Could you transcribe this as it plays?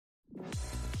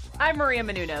I'm Maria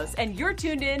Menounos, and you're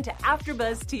tuned in to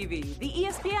AfterBuzz TV, the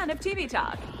ESPN of TV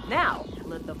talk. Now,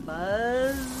 let the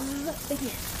buzz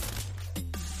begin.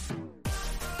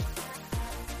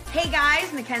 Hey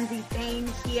guys, Mackenzie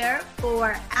Fain here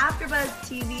for AfterBuzz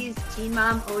TV's Teen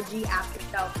Mom OG After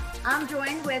Show. I'm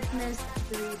joined with Miss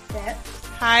 3 Sips.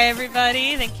 Hi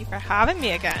everybody, thank you for having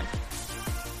me again.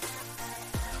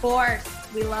 Of course,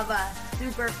 we love a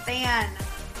super fan.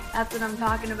 That's what I'm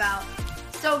talking about.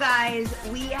 So guys,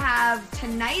 we have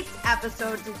tonight's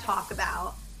episode to talk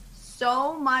about.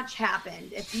 So much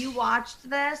happened. If you watched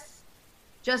this,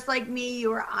 just like me, you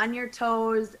were on your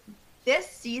toes. This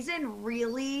season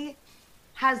really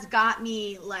has got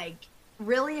me,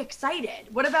 really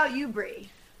excited. What about you, Bree?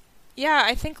 Yeah,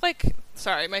 I think,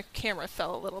 sorry, my camera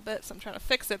fell a little bit, so I'm trying to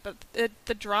fix it, but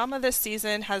the drama this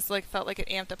season has, felt like it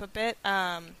amped up a bit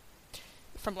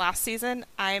from last season.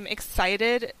 I'm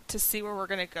excited to see where we're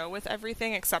going to go with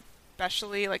everything,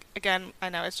 especially, again, I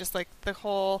know it's just, the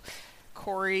whole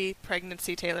Cory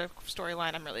pregnancy Taylor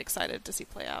storyline I'm really excited to see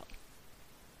play out.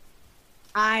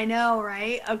 I know,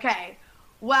 right? Okay.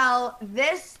 Well,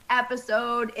 this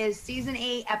episode is season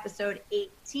 8, episode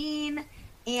 18,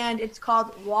 and it's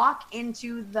called Walk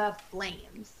Into the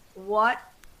Flames. What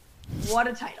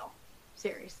a title.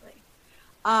 Seriously.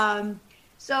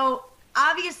 So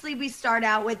obviously we start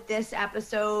out with this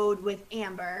episode with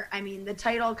Amber. I mean, the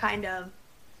title kind of,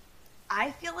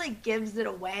 I feel like gives it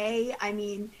away. I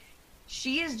mean,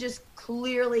 she is just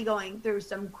clearly going through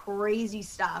some crazy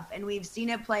stuff, and we've seen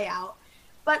it play out.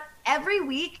 But every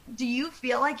week, do you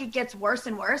feel like it gets worse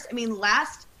and worse? I mean,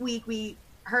 last week we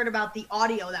heard about the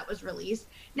audio that was released.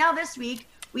 Now this week,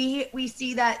 we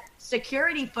see that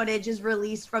security footage is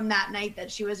released from that night that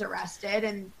she was arrested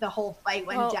and the whole fight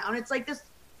went down. It's like this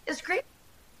is crazy.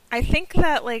 I think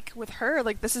that, with her,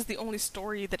 this is the only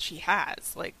story that she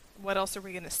has. What else are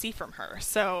we going to see from her?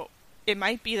 So it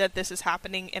might be that this is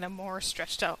happening in a more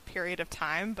stretched out period of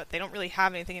time, but they don't really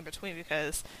have anything in between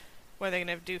because... what are they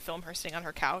going to do, film her sitting on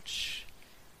her couch?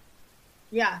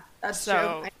 Yeah, that's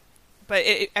true. But,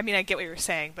 I get what you were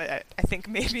saying, but I think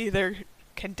maybe they're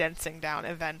condensing down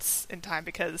events in time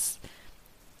because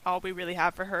all we really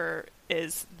have for her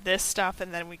is this stuff,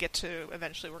 and then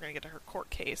eventually we're going to get to her court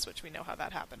case, which we know how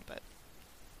that happened, but...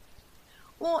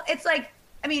 Well, it's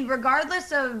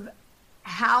regardless of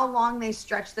how long they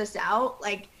stretch this out,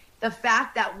 the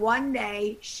fact that one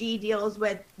day she deals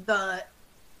with the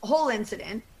whole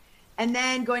incident, and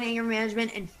then going to anger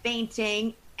management and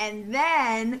fainting, and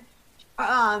then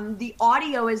the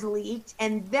audio is leaked,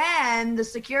 and then the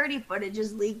security footage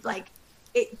is leaked.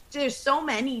 There's so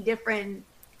many different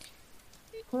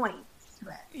points to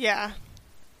it. Yeah.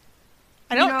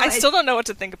 I still don't know what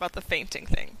to think about the fainting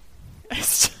thing. I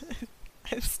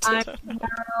still don't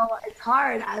know. It's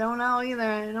hard. I don't know either.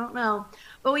 I don't know.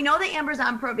 But we know that Amber's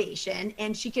on probation,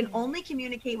 and she can only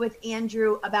communicate with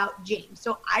Andrew about James.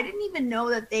 So I didn't even know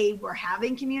that they were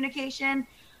having communication.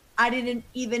 I didn't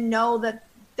even know that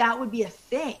that would be a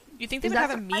thing. You think they would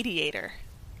have a mediator?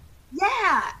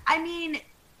 Yeah. I mean...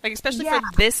 especially for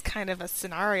this kind of a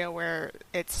scenario where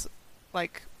it's,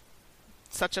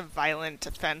 such a violent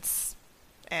offense,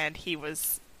 and he's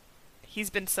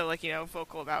been so,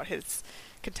 vocal about his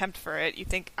contempt for it.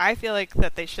 I feel like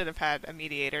that they should have had a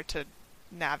mediator to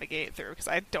navigate through, because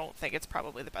I don't think it's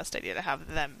probably the best idea to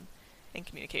have them in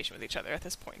communication with each other at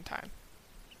this point in time.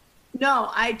 No,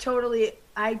 I totally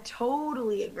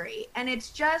agree. And it's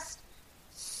just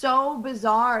so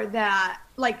bizarre that,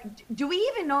 do we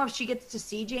even know if she gets to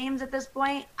see James at this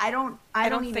point? I don't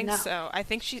even think know. So. I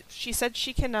think she said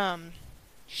she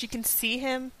can see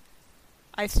him.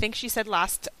 I think she said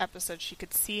last episode she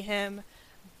could see him,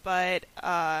 but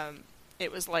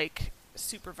it was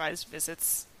supervised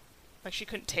visits. She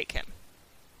couldn't take him.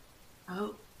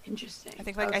 Oh, interesting. I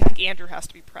think I think Andrew has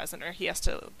to be present, or he has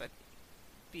to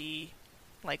be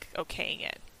okaying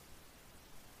it.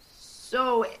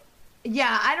 So,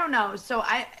 yeah, I don't know. So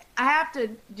I have to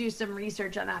do some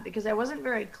research on that because I wasn't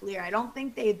very clear. I don't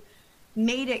think they've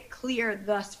made it clear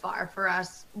thus far for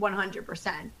us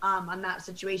 100% on that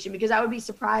situation, because I would be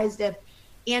surprised if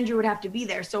Andrew would have to be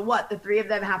there. So what? The three of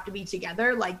them have to be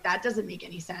together? That doesn't make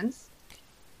any sense.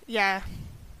 Yeah.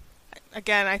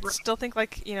 Again, I still think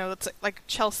it's like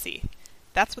Chelsea.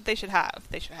 That's what they should have.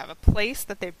 They should have a place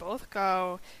that they both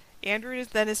go. Andrew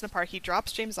then is in a park. He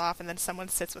drops James off, and then someone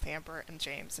sits with Amber and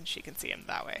James, and she can see him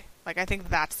that way. I think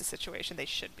that's the situation they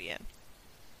should be in.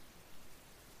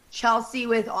 Chelsea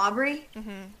with Aubrey?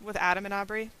 Mm-hmm. With Adam and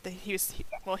Aubrey. He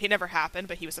never happened,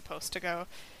 but he was supposed to go.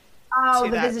 Oh,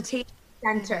 the visitation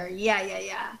center.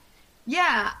 Yeah.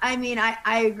 Yeah, I mean,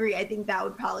 I agree. I think that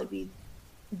would probably be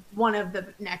one of the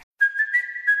next.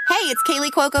 Hey, it's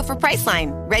Kaylee Cuoco for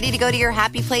Priceline. Ready to go to your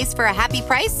happy place for a happy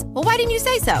price? Well, why didn't you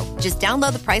say so? Just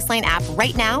download the Priceline app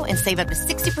right now and save up to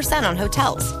 60% on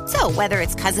hotels. So whether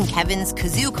it's Cousin Kevin's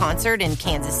Kazoo Concert in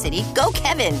Kansas City, go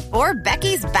Kevin, or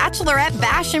Becky's Bachelorette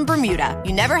Bash in Bermuda,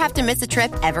 you never have to miss a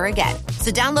trip ever again.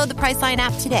 So download the Priceline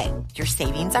app today. Your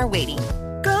savings are waiting.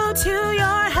 Go to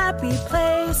your happy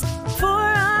place for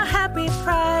a happy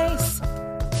price.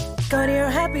 Go to your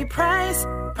happy price,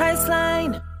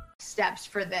 Priceline. Steps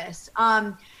for this.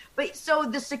 But so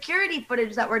the security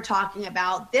footage that we're talking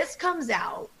about, this comes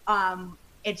out,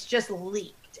 it's just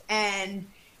leaked, and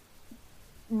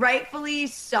rightfully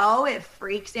so. It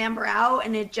freaks Amber out,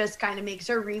 and it just kind of makes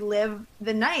her relive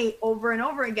the night over and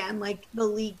over again, like the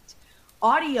leaked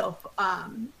audio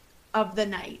of the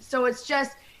night. So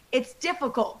it's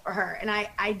difficult for her, and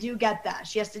I do get that.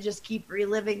 She has to just keep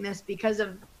reliving this because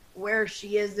of where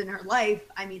she is in her life.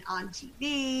 I mean, on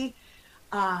TV,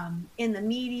 in the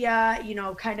media,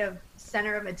 kind of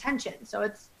center of attention. So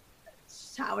it's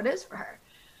how it is for her.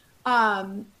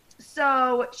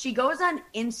 So she goes on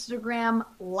Instagram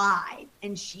Live,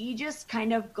 and she just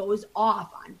kind of goes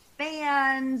off on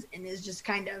fans and is just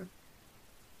kind of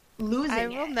losing it. I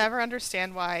will never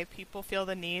understand why people feel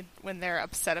the need when they're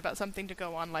upset about something to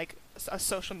go on like a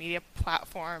social media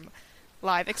platform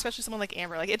live, especially someone like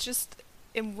Amber. Like, it's just...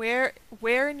 And where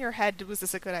in your head was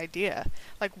this a good idea?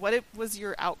 Like, what was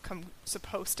your outcome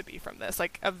supposed to be from this?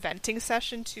 Like, a venting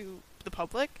session to the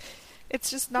public? It's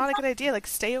just not a good idea. Like,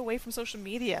 stay away from social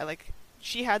media. Like,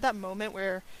 she had that moment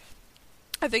where,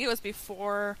 I think it was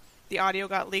before the audio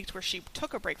got leaked, where she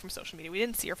took a break from social media. We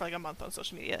didn't see her for like a month on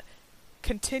social media.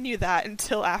 Continue that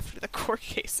until after the court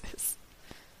cases.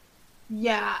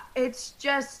 Yeah, it's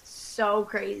just so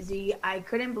crazy. I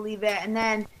couldn't believe it. And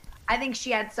then I think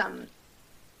she had some,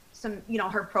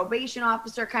 her probation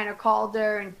officer kind of called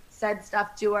her and said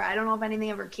stuff to her. I don't know if anything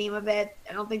ever came of it.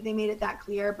 I don't think they made it that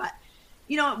clear, but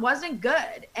it wasn't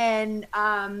good. And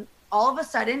all of a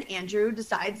sudden, Andrew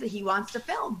decides that he wants to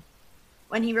film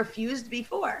when he refused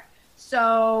before.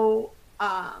 So,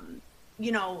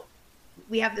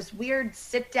 we have this weird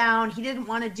sit down. He didn't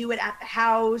want to do it at the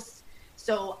house.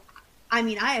 So, I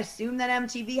mean, I assume that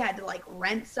MTV had to like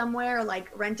rent somewhere, like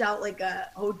rent out like a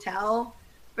hotel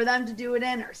for them to do it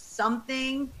in or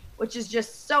something, which is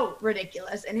just so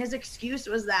ridiculous. And his excuse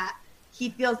was that he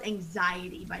feels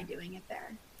anxiety by doing it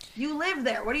there. You live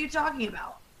there. What are you talking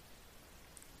about?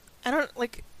 I don't,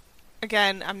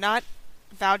 again, I'm not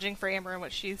vouching for Amber and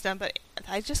what she's done, but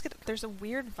I just there's a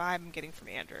weird vibe I'm getting from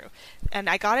Andrew. And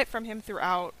I got it from him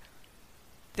throughout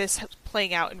this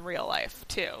playing out in real life,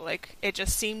 too. Like, it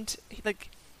just seemed, like,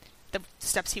 the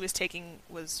steps he was taking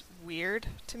was weird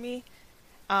to me.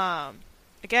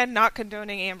 Again, not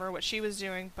condoning Amber, what she was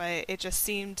doing, but it just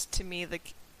seemed to me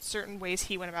like certain ways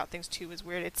he went about things too was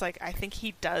weird. It's like, I think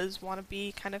he does want to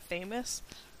be kind of famous.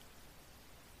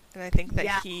 And I think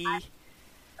that he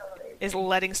is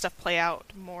letting stuff play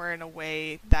out more in a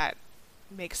way that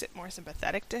makes it more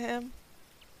sympathetic to him.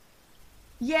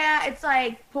 Yeah, it's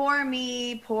like, poor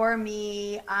me.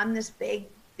 I'm this big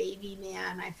baby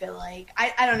man, I feel like.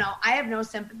 I don't know. I have no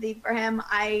sympathy for him.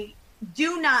 I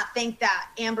do not think that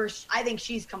Amber, I think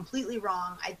she's completely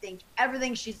wrong. I think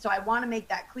everything so I want to make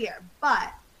that clear.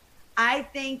 But I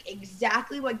think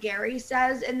exactly what Gary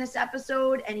says in this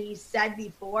episode, and he said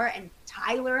before, and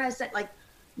Tyler has said, like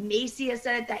Macy has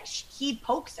said it, that he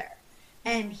pokes her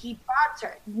and he prods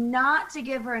her, not to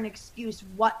give her an excuse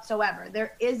whatsoever.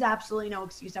 There is absolutely no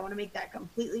excuse. I want to make that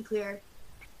completely clear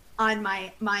on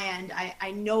my end.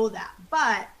 I know that,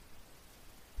 but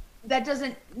that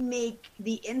doesn't make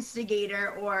the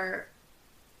instigator or,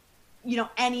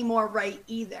 any more right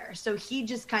either. So he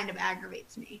just kind of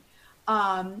aggravates me.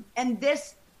 And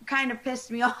this kind of pissed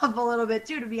me off a little bit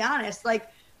too, to be honest. Like,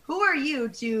 who are you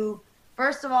to,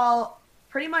 first of all,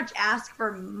 pretty much ask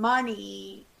for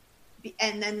money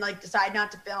and then like decide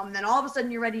not to film. And then all of a sudden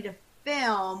you're ready to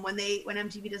film when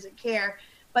MTV doesn't care,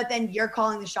 but then you're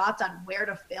calling the shots on where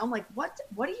to film. Like, what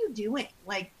are you doing?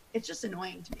 Like, it's just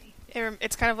annoying to me.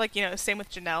 It's kind of like, same with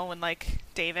Janelle when, like,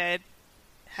 David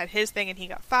had his thing and he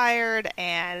got fired,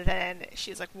 and then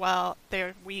she's like, well,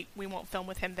 we won't film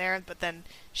with him there, but then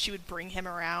she would bring him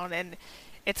around, and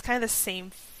it's kind of the same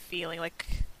feeling, like,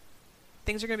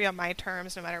 things are going to be on my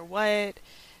terms no matter what.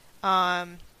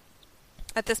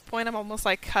 At this point, I'm almost,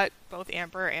 like, cut both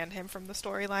Amber and him from the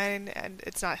storyline, and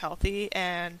it's not healthy,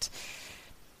 and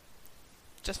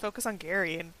just focus on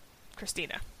Gary and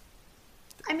Christina.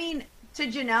 I mean, to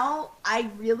Janelle, I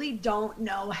really don't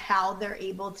know how they're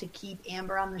able to keep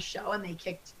Amber on the show and they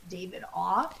kicked David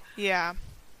off. Yeah.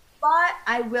 But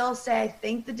I will say, I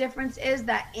think the difference is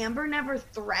that Amber never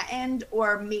threatened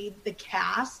or made the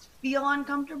cast feel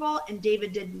uncomfortable, and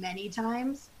David did many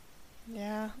times.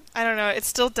 Yeah. I don't know. It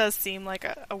still does seem like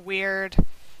a weird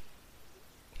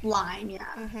line,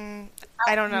 yeah. Mm-hmm.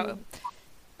 I don't know.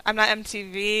 I'm not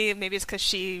MTV. Maybe it's because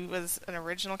she was an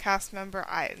original cast member.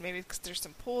 Maybe because there's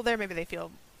some pull there. Maybe they feel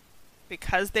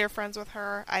because they're friends with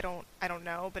her. I don't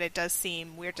know. But it does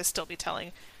seem weird to still be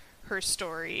telling her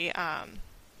story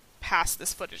past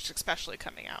this footage, especially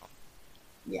coming out.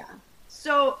 Yeah.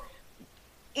 So,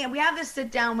 and we have this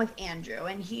sit down with Andrew,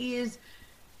 and he's,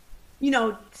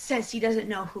 says he doesn't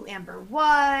know who Amber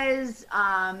was.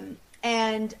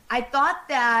 And I thought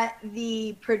that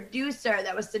the producer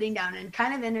that was sitting down and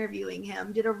kind of interviewing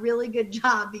him did a really good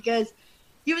job, because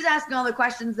he was asking all the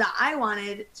questions that I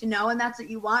wanted to know, and that's what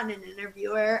you want in an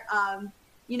interviewer.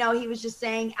 He was just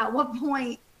saying, at what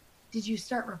point did you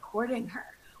start recording her?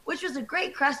 Which was a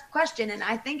great question, and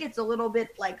I think it's a little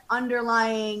bit like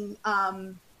underlying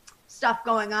stuff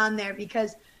going on there,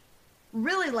 because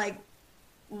really, like,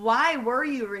 why were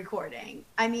you recording?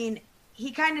 I mean,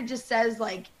 he kind of just says,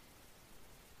 like,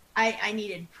 I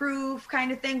needed proof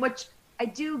kind of thing, which I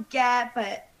do get,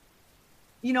 but,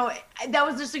 that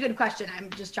was just a good question. I'm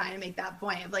just trying to make that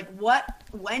point of, like,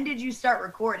 when did you start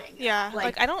recording? Yeah,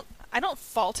 like I don't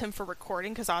fault him for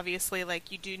recording, because obviously,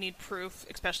 like, you do need proof,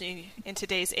 especially in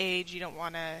today's age. You don't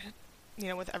want to,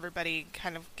 with everybody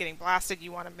kind of getting blasted,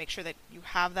 you want to make sure that you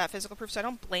have that physical proof. So I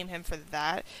don't blame him for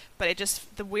that. But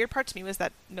the weird part to me was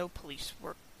that no police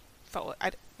were,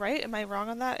 right? Am I wrong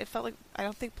on that? It felt like, I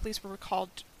don't think police were called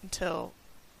until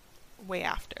way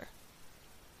after.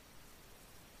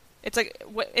 It's like,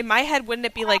 in my head, wouldn't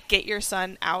it be like, get your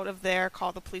son out of there,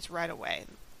 call the police right away?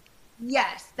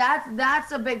 Yes,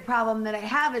 that's a big problem that I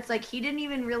have. It's like he didn't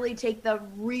even really take the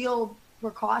real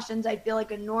precautions I feel like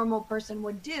a normal person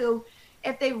would do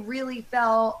if they really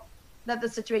felt that the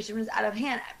situation was out of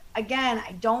hand. Again,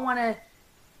 I don't want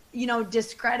to,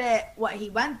 discredit what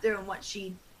he went through and what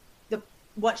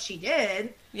she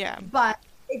did. Yeah. But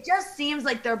it just seems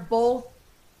like they're both,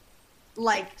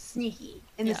 like, sneaky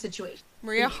in the situation.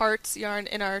 Maria Hart's yarn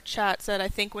in our chat said, I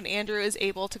think when Andrew is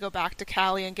able to go back to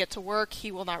Cali and get to work,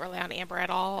 he will not rely on Amber at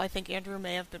all. I think Andrew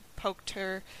may have poked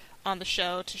her on the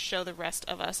show to show the rest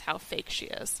of us how fake she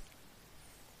is.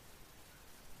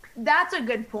 That's a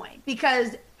good point,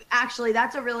 because actually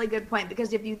that's a really good point,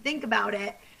 because if you think about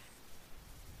it,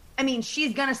 I mean,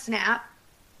 she's going to snap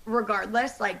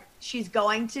regardless, like, she's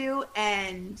going to,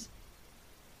 and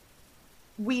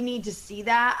we need to see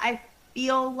that, I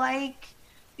feel like,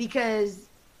 because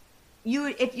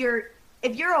if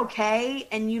you're okay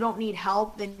and you don't need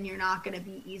help, then you're not going to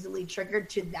be easily triggered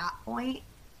to that point.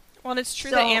 Well, and it's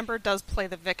true that Amber does play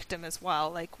the victim as well.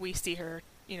 Like, we see her,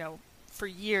 for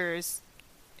years,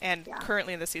 and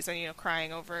currently in the season,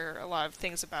 crying over a lot of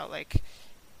things about, like,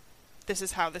 this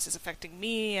is how this is affecting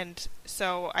me. And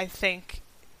so I think,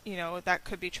 that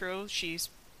could be true. She's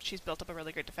built up a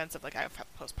really great defense of, like, I have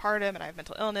postpartum and I have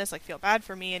mental illness, like, feel bad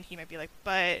for me. And he might be like,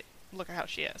 but look at how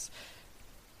she is.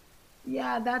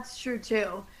 Yeah, that's true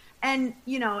too. And,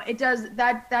 it does,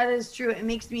 that is true. It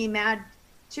makes me mad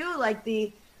too. Like,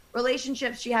 the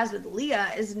relationship she has with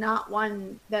Leah is not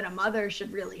one that a mother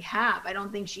should really have. I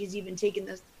don't think she's even taken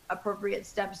the appropriate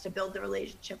steps to build the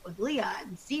relationship with Leah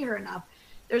and see her enough.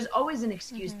 There's always an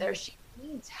excuse there. She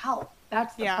needs help.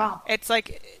 That's the problem. It's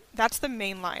like, that's the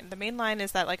main line. The main line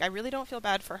is that, like, I really don't feel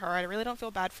bad for her. I really don't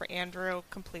feel bad for Andrew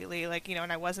completely. Like,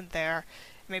 and I wasn't there.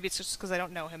 Maybe it's just because I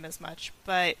don't know him as much.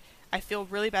 But I feel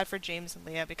really bad for James and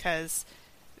Leah, because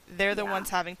they're the ones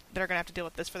they're going to have to deal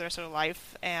with this for the rest of their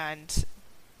life. And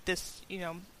this,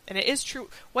 and it is true.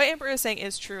 What Amber is saying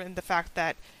is true in the fact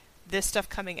that this stuff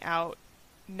coming out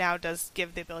now does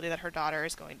give the ability that her daughter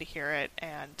is going to hear it,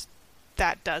 and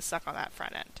that does suck on that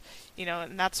front end.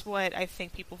 And that's what I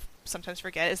think people sometimes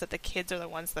forget, is that the kids are the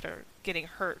ones that are getting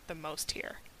hurt the most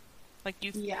here. Like,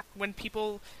 when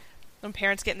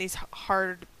parents get in these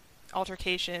hard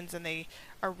altercations and they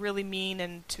are really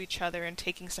mean to each other and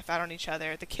taking stuff out on each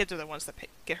other, the kids are the ones that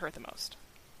get hurt the most.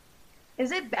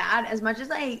 Is it bad? As much as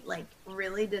I, like,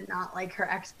 really did not like her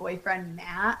ex-boyfriend,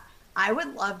 Matt, I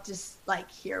would love to, like,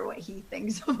 hear what he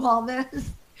thinks of all this.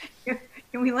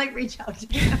 Can we, like, reach out to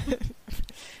him?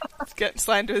 Let's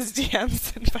slide into his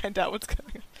DMs and find out what's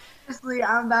going on. Honestly,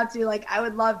 I'm about to, like, I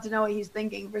would love to know what he's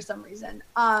thinking for some reason.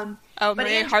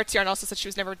 Maria Hart's yarn also said she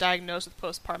was never diagnosed with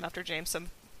postpartum after James.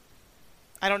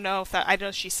 I don't know if that, I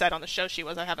know she said on the show she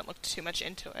was, I haven't looked too much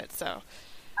into it, so.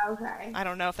 Okay. I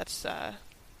don't know if that's,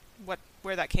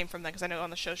 where that came from then, because I know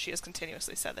on the show she has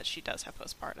continuously said that she does have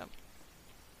postpartum.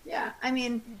 Yeah, I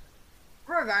mean,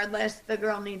 regardless, the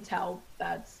girl needs help.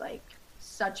 That's like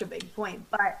such a big point.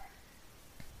 But,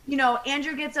 you know,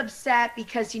 Andrew gets upset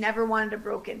because he never wanted a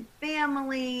broken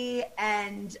family.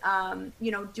 And,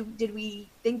 you know, did we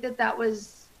think that that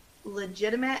was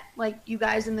legitimate? Like, you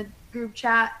guys in the group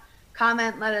chat,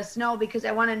 comment, let us know, because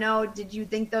I want to know, did you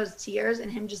think those tears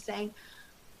and him just saying,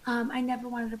 I never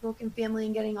wanted a broken family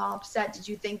and getting all upset, did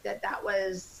you think that that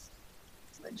was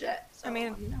legit? So, I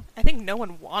mean, you know. I think no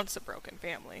one wants a broken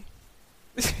family.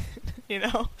 You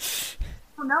know?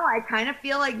 No, I kind of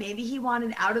feel like maybe he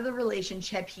wanted out of the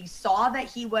relationship. He saw that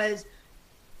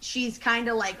she's kind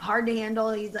of like hard to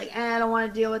handle. He's like, I don't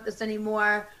want to deal with this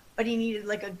anymore. But he needed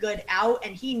like a good out,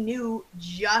 and he knew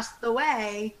just the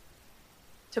way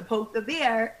to poke the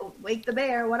bear, wake the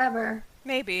bear, whatever.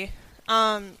 Maybe.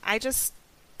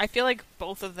 I feel like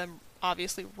both of them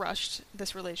obviously rushed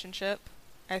this relationship.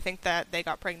 I think that they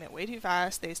got pregnant way too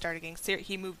fast. They started getting serious.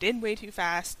 He moved in way too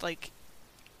fast. Like,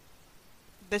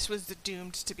 this was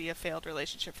doomed to be a failed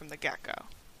relationship from the get-go.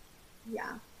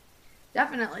 Yeah,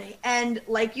 definitely. And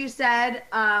like you said,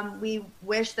 we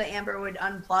wish that Amber would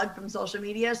unplug from social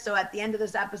media. So at the end of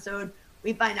this episode,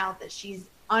 we find out that she's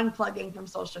unplugging from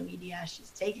social media. She's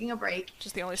taking a break.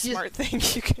 Just the only smart thing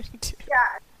you can do.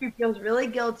 Yeah, she feels really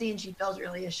guilty and she feels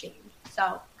really ashamed.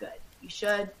 So good. You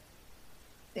should.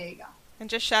 There you go. And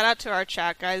just shout out to our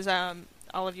chat, guys.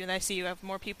 All of you, and I see you have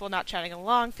more people not chatting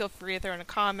along. Feel free to throw in a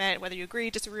comment. Whether you agree,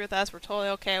 disagree with us, we're totally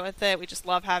okay with it. We just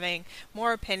love having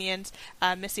more opinions.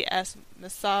 Missy S.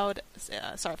 Masoud,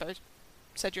 sorry if I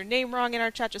said your name wrong in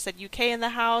our chat, just said UK in the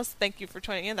house. Thank you for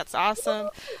joining in. That's awesome.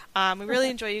 We really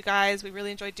enjoy you guys. We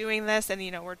really enjoy doing this, and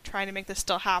you know, we're trying to make this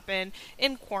still happen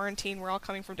in quarantine. We're all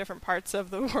coming from different parts of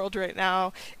the world right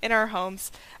now in our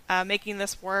homes, making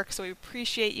this work. So we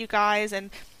appreciate you guys,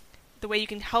 and the way you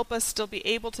can help us still be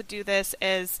able to do this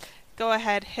is go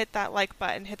ahead, hit that like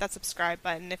button, hit that subscribe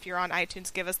button. If you're on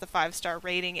iTunes, give us the 5-star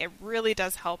rating. It really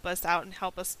does help us out and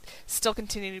help us still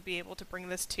continue to be able to bring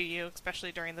this to you,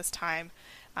 especially during this time.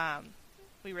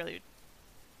 We really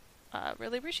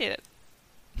appreciate it.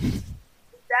 Said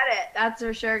it. That's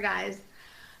for sure, guys.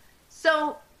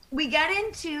 So we get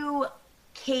into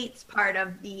Kate's part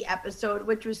of the episode,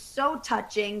 which was so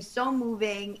touching, so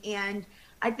moving, and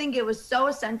I think it was so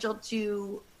essential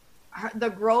to the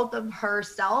growth of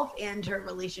herself and her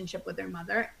relationship with her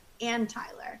mother and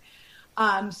Tyler.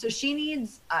 So she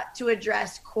needs to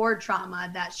address core trauma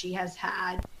that she has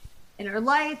had in her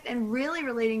life and really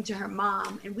relating to her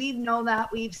mom. And we know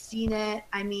that, we've seen it.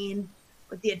 I mean,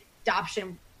 with the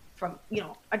adoption from, you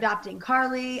know, adopting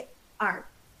Carly, or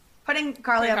putting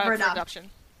Carly up for adoption.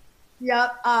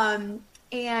 Yep.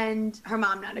 And her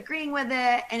mom not agreeing with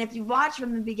it. And if you watch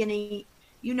from the beginning,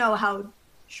 you know how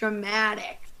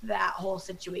traumatic that whole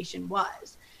situation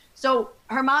was. So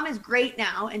her mom is great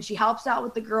now, and she helps out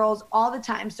with the girls all the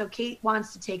time. So Kate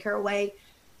wants to take her away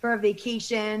for a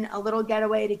vacation, a little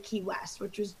getaway to Key West,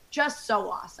 which was just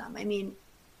so awesome. I mean,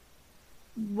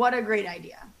 what a great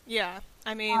idea. Yeah.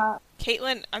 I mean,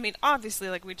 Caitlin, I mean, obviously,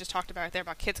 like we just talked about there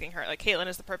about kids getting hurt, like Caitlin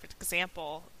is the perfect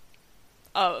example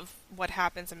of what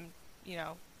happens and, you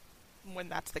know, when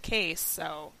that's the case.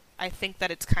 So I think that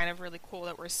it's kind of really cool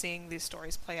that we're seeing these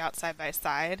stories play out side by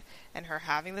side and her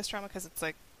having this trauma, because it's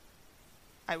like,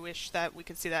 I wish that we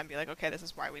could see that and be like, okay, this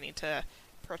is why we need to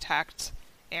protect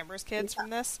Amber's kids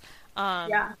from this.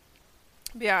 Yeah,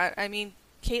 I mean,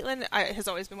 Caitlin has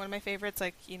always been one of my favorites,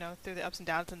 like, you know, through the ups and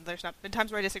downs, and there's not been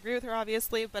times where I disagree with her,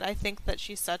 obviously, but I think that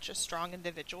she's such a strong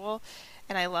individual,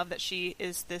 and I love that she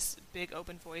is this big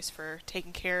open voice for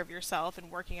taking care of yourself and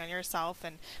working on yourself,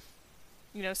 and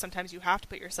you know, sometimes you have to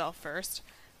put yourself first.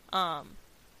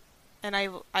 And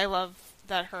I love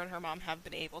that her and her mom have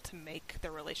been able to make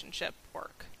their relationship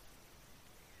work.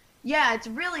 Yeah, it's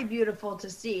really beautiful to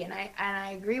see, and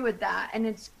I agree with that. And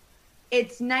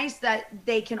it's nice that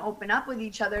they can open up with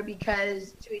each other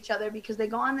because they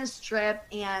go on this trip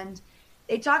and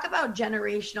they talk about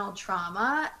generational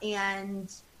trauma. And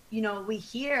you know, we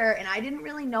hear, and I didn't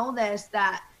really know this,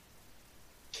 that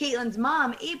Caitlin's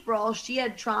mom, April, she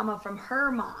had trauma from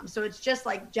her mom. So it's just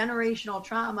like generational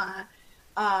trauma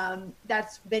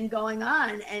that's been going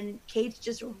on. And Kate's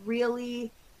just really,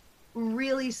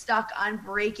 really stuck on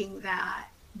breaking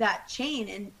that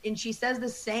chain. And she says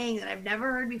this saying that I've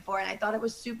never heard before, and I thought it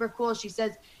was super cool. She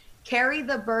says, carry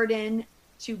the burden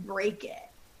to break it.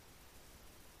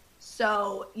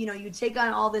 So, you know, you take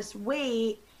on all this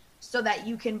weight so that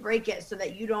you can break it, so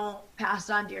that you don't pass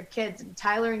it on to your kids. And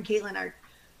Tyler and Caitlin are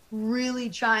really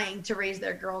trying to raise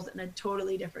their girls in a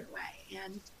totally different way,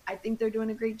 and I think they're doing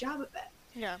a great job of it.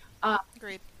 Yeah,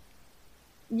 agreed.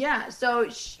 Yeah, so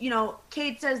you know,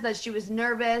 Kate says that she was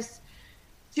nervous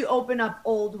to open up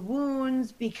old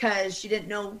wounds because she didn't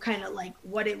know kind of like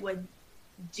what it would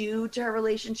do to her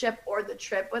relationship or the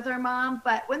trip with her mom.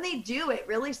 But when they do, it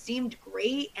really seemed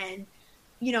great. And,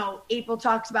 you know, April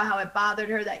talks about how it bothered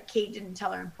her that Kate didn't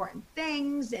tell her important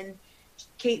things. And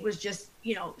Kate was just,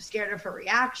 you know, scared of her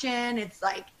reaction. It's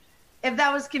like, if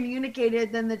that was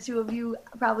communicated, then the two of you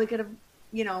probably could have,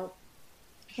 you know,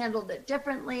 handled it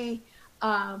differently.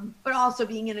 But also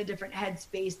being in a different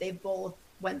headspace, they both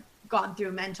gone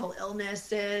through mental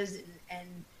illnesses and,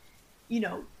 you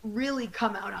know, really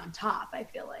come out on top, I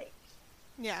feel like.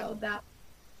 Yeah. So that's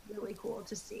really cool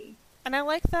to see. And I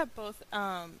like that both,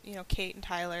 you know, Kate and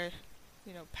Tyler,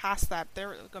 you know, past that,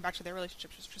 they're going back to their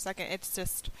relationship just for a second. It's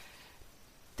just,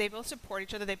 they both support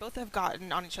each other. They both have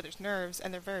gotten on each other's nerves,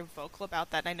 and they're very vocal about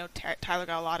that. And I know Tyler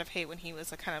got a lot of hate when he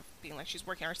was kind of being like, she's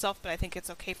working on herself, but I think it's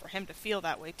okay for him to feel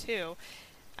that way too.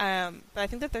 But I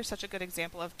think that there's such a good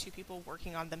example of two people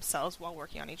working on themselves while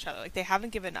working on each other. Like, they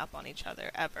haven't given up on each other,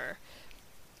 ever.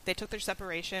 They took their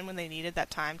separation when they needed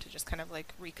that time to just kind of,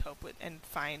 like, recope with and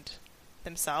find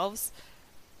themselves.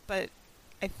 But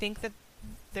I think that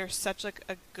there's such, like,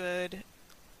 a good,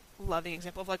 loving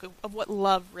example of, like, of what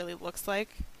love really looks like,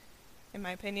 in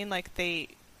my opinion. Like, they,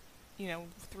 you know,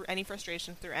 through any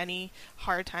frustration, through any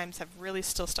hard times, have really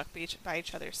still stuck by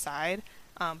each other's side,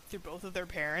 through both of their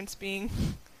parents being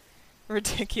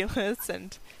ridiculous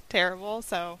and terrible.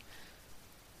 So,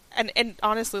 and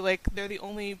honestly, like, they're the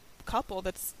only couple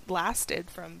that's lasted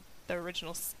from the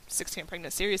original 16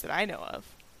 Pregnant series that I know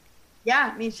of.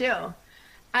 Yeah, me too.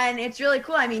 And it's really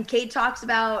cool. I mean, Kate talks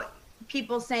about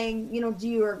people saying, you know, do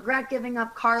you regret giving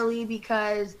up Carly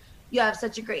because you have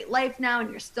such a great life now and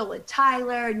you're still with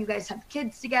Tyler and you guys have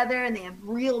kids together and they have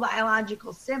real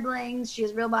biological siblings. She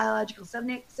has real biological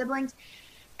siblings.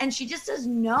 And she just says,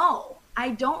 no,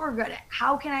 I don't regret it.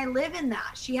 How can I live in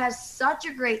that? She has such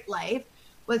a great life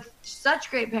with such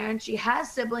great parents. She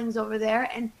has siblings over there.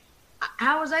 And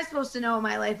how was I supposed to know what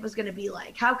my life was going to be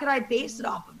like? How could I base it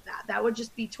off of that? That would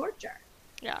just be torture.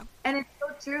 Yeah. And it's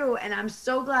so true. And I'm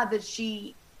so glad that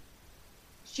she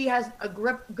has a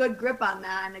good grip on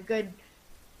that and a good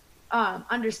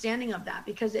understanding of that,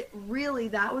 because it really,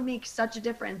 that would make such a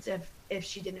difference if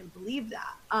she didn't believe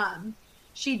that.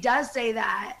 She does say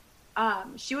that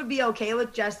she would be okay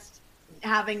with just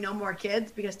having no more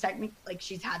kids because technically, like,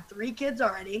 she's had 3 kids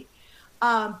already.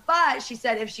 But she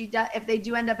said if they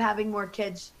do end up having more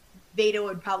kids, Veda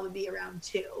would probably be around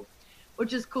 2,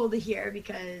 which is cool to hear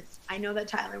because I know that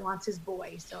Tyler wants his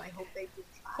boy, so I hope they do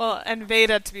try. Well, and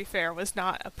Veda, to be fair, was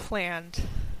not a planned.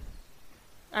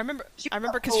 I remember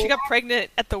because she got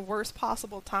pregnant at the worst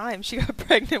possible time. She got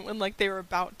pregnant when, like, they were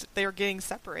getting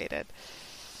separated.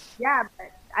 Yeah,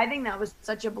 but I think that was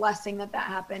such a blessing that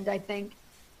happened. I think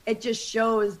it just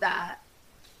shows that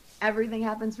everything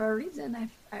happens for a reason.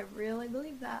 I really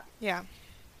believe that. Yeah.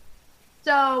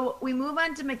 So we move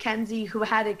on to Mackenzie, who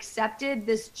had accepted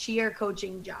this cheer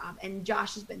coaching job, and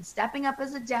Josh has been stepping up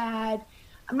as a dad.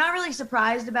 I'm not really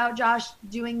surprised about Josh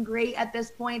doing great at this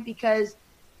point because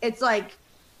it's like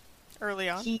early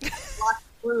on. He lost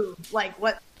through. Like,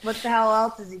 what the hell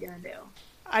else is he gonna do?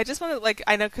 I just want to, like,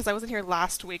 I know because I wasn't here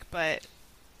last week, but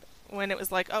when it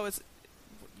was like, oh,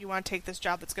 you want to take this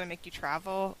job that's going to make you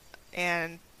travel,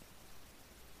 and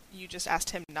you just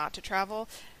asked him not to travel.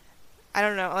 I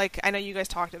don't know, like, I know you guys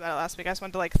talked about it last week. I just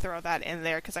wanted to, like, throw that in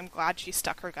there because I'm glad she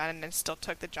stuck her gun and still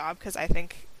took the job, because I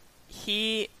think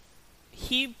he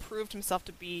proved himself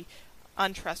to be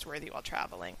untrustworthy while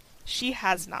traveling. She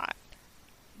has not.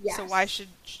 Yes. So why should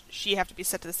she have to be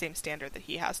set to the same standard that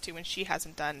he has to when she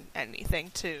hasn't done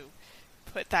anything to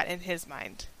put that in his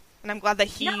mind? And I'm glad that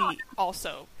he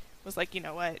also was like, you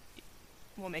know what,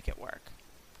 we'll make it work.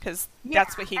 Because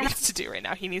that's what he needs to do right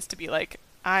now. He needs to be like,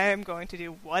 I am going to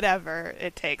do whatever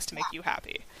it takes to make you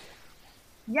happy.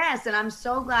 Yes, and I'm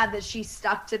so glad that she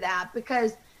stuck to that,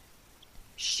 because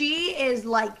she is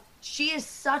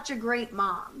such a great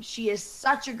mom. She is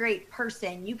such a great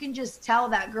person. You can just tell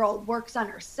that girl works on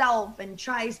herself and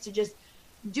tries to just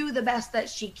do the best that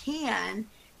she can.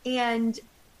 And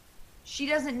she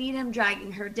doesn't need him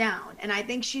dragging her down. And I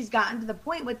think she's gotten to the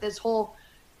point with this whole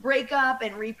breakup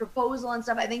and reproposal and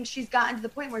stuff. I think she's gotten to the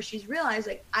point where she's realized,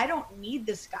 like, I don't need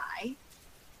this guy.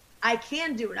 I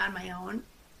can do it on my own.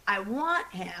 I want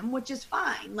him, which is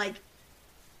fine. Like,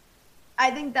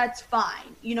 I think that's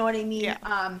fine. You know what I mean?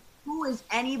 Yeah. Who is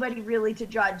anybody really to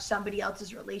judge somebody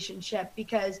else's relationship?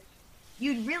 Because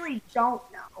you really don't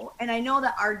know. And I know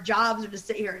that our jobs are to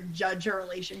sit here and judge her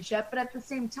relationship, but at the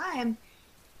same time,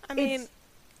 I mean,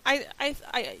 I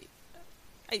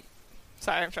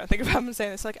Sorry, I'm trying to think of how I'm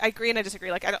saying this. Like, I agree and I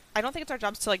disagree. Like, I don't think it's our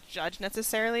jobs to, like, judge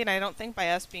necessarily, and I don't think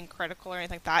by us being critical or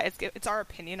anything like that, it's our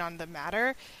opinion on the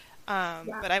matter.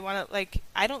 But I want to, like,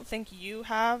 I don't think you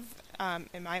have,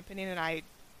 in my opinion, and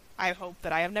I hope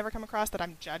that I have never come across that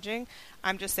I'm judging.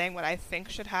 I'm just saying what I think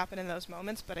should happen in those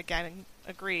moments. But again,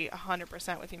 agree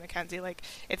 100% with you, Mackenzie. Like,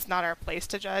 it's not our place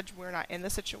to judge. We're not in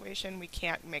the situation. We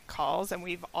can't make calls, and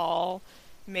we've all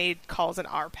made calls in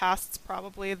our pasts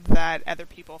probably that other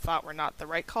people thought were not the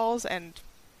right calls, and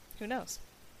who knows?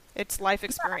 It's life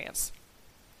experience.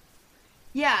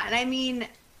 Yeah, and I mean,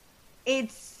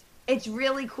 it's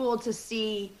really cool to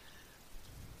see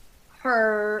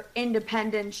her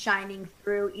independence shining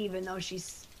through, even though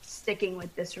she's sticking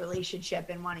with this relationship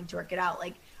and wanting to work it out.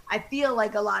 Like, I feel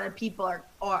like a lot of people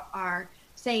are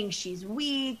saying she's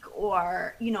weak,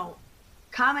 or, you know,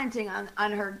 commenting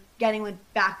on her getting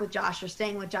back with Josh or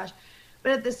staying with Josh.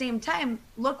 But at the same time,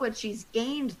 look what she's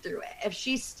gained through it. If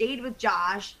she stayed with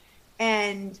Josh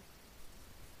and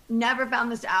never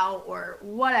found this out or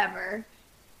whatever,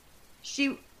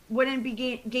 she wouldn't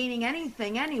be gaining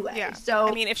anything anyway. Yeah. So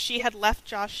I mean, if she had left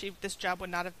Josh, this job would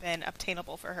not have been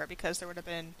obtainable for her, because there would have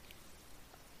been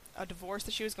a divorce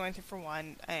that she was going through, for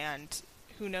one, and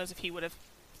who knows if he would have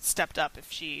stepped up if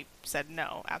she said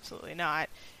no, absolutely not,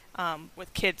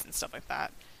 with kids and stuff like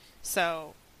that.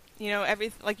 So, you know,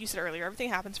 like you said earlier, everything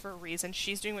happens for a reason.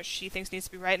 She's doing what she thinks needs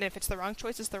to be right, and if it's the wrong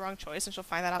choice, it's the wrong choice, and she'll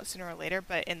find that out sooner or later.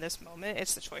 But in this moment,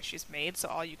 it's the choice she's made, so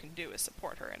all you can do is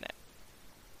support her in it.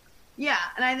 Yeah,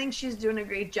 and I think she's doing a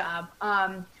great job.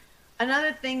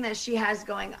 Another thing that she has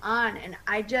going on, and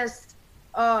I just,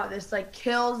 this like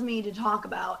kills me to talk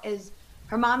about, is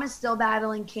her mom is still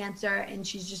battling cancer, and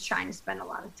she's just trying to spend a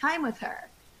lot of time with her.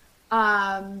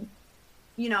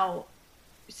 You know,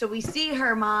 so we see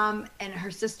her mom and her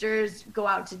sisters go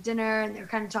out to dinner, and they're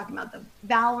kind of talking about the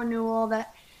vow renewal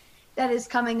that is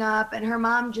coming up. And her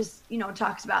mom just, you know,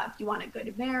 talks about, if you want a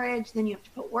good marriage, then you have to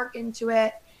put work into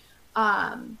it.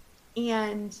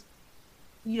 And,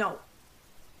 you know,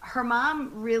 her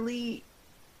mom really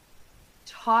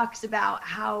talks about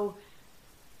how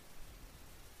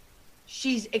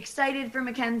she's excited for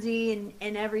Mackenzie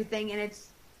and everything. And it's,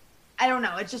 I don't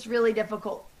know, it's just really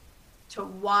difficult to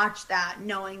watch that,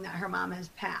 knowing that her mom has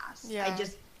passed. Yeah. I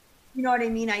just, you know what I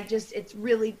mean? It's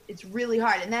really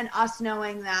hard. And then us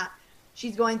knowing that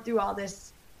she's going through all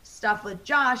this stuff with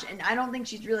Josh, and I don't think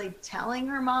she's really telling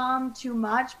her mom too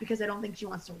much, because I don't think she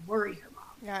wants to worry her mom.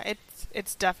 Yeah,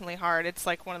 it's definitely hard. It's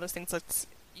like one of those things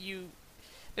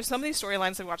there's some of these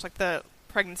storylines that we watch, like the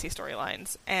pregnancy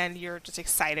storylines, and you're just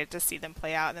excited to see them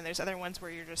play out. And then there's other ones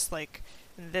where you're just like,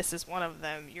 this is one of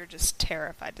them. You're just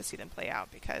terrified to see them play out,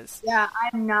 because... Yeah,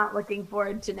 I'm not looking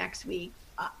forward to next week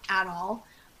at all.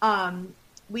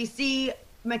 We see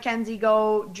Mackenzie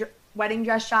go wedding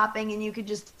dress shopping, and you could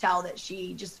just tell that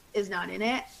she just is not in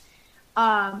it.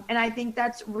 And I think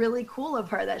that's really cool of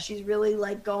her, that she's really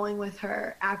like going with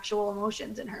her actual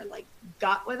emotions and her like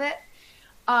gut with it.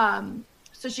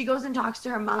 So she goes and talks to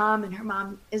her mom, and her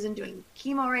mom isn't doing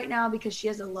chemo right now because she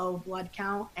has a low blood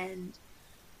count. And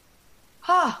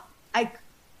I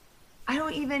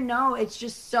don't even know. It's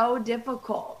just so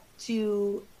difficult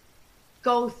to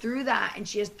go through that. And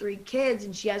she has 3 kids,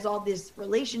 and she has all this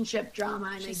relationship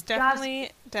drama. And she's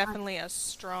definitely a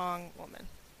strong woman.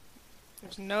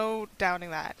 There's no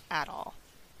doubting that at all.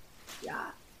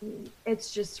 Yeah,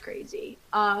 it's just crazy.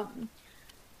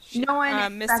 Missy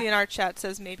in our chat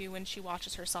says maybe when she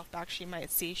watches herself back, she might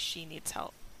see she needs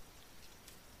help.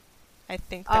 I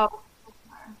think that...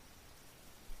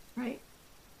 Right.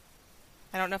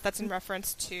 I don't know if that's in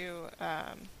reference to...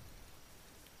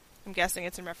 I'm guessing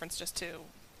it's in reference just to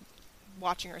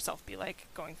watching herself be like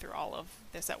going through all of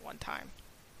this at one time.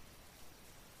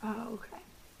 Oh, okay.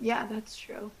 Yeah, that's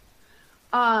true.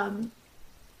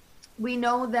 We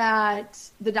know that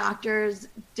the doctors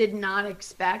did not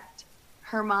expect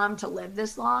her mom to live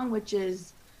this long, which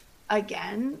is,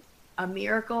 again, a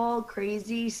miracle,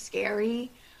 crazy,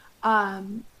 scary.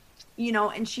 You know,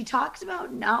 and she talks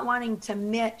about not wanting to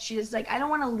miss. She's like, I don't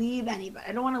want to leave anybody.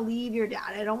 I don't want to leave your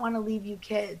dad. I don't want to leave you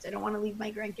kids. I don't want to leave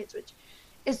my grandkids, which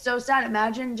is so sad.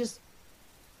 Imagine just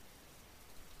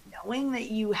knowing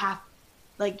that you have,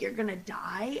 like, you're going to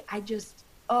die. I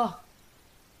don't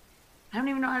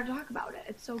even know how to talk about it.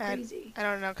 It's so crazy. I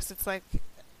don't know, because it's like,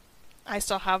 I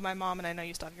still have my mom, and I know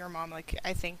you still have your mom. Like,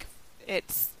 I think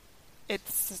it's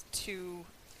too...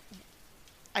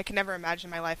 I can never imagine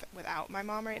my life without my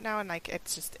mom right now, and like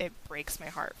it breaks my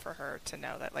heart for her to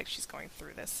know that like she's going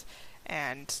through this,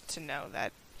 and to know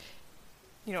that,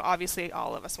 you know, obviously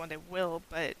all of us one day will,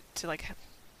 but to like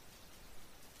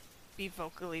be and,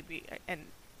 you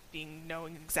know,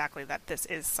 knowing exactly that this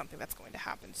is something that's going to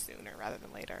happen sooner rather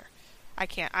than later. I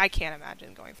can't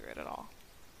imagine going through it at all.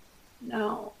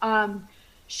 No.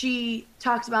 She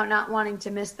talks about not wanting to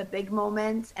miss the big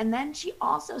moments. And then she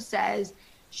also says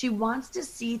she wants to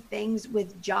see things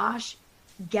with Josh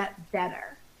get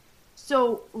better.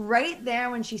 So right there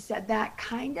when she said that,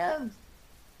 kind of,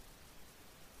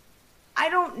 I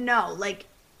don't know, like,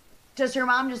 does her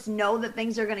mom just know that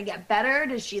things are going to get better?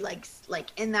 Does she like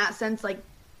in that sense, like,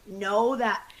 know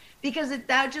that? Because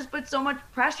that just puts so much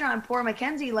pressure on poor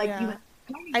Mackenzie. Like, yeah. you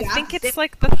I think it's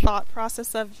like the thought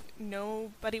process of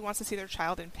nobody wants to see their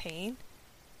child in pain.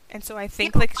 And so I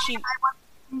think like I want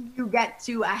you get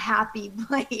to a happy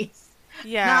place.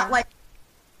 Yeah. Not like,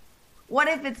 what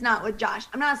if it's not with Josh?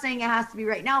 I'm not saying it has to be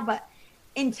right now, but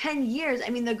in 10 years, I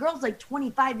mean, the girl's like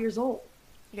 25 years old.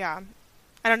 Yeah.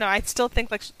 I don't know. I still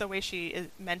think like the way she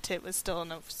meant it was still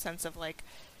in a sense of like,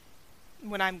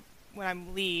 when I'm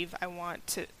leave, I want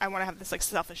to have this like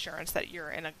self-assurance that you're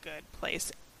in a good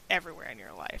place everywhere in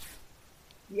your life.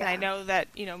 Yeah. And I know that,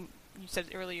 you said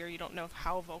earlier you don't know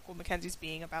how vocal Mackenzie's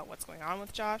being about what's going on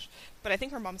with Josh, but I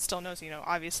think her mom still knows,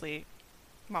 obviously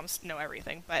moms know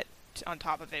everything, but on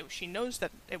top of it, she knows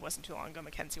that it wasn't too long ago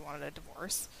Mackenzie wanted a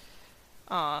divorce.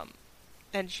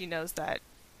 And she knows that,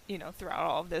 throughout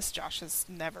all of this, Josh has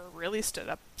never really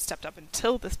stepped up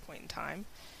until this point in time.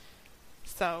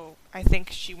 So I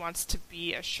think she wants to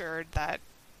be assured that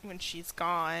when she's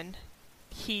gone,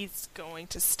 he's going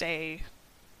to stay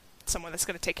someone that's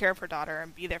going to take care of her daughter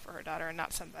and be there for her daughter, and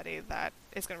not somebody that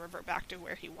is going to revert back to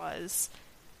where he was,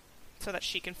 so that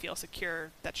she can feel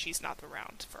secure that she's not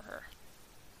around for her.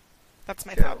 That's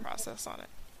my thought process on it.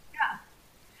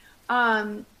 Yeah.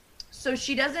 So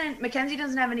Mackenzie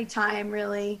doesn't have any time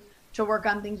really to work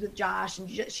on things with Josh, and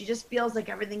she just feels like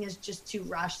everything is just too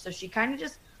rushed. So she kind of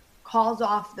just calls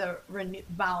off the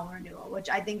vow renewal, which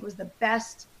I think was the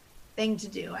best thing to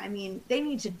do. I mean, they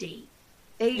need to date.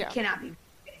 They cannot be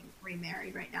getting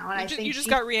remarried right now. And you just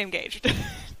got re-engaged.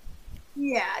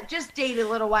 Yeah, just date a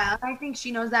little while. I think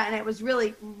she knows that, and it was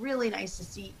really, really nice to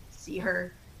see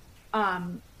her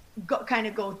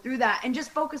go through that and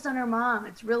just focus on her mom.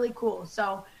 It's really cool.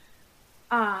 So,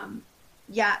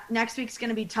 next week's going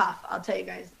to be tough. I'll tell you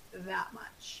guys that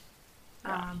much.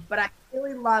 Yeah. But I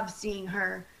really love seeing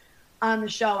her on the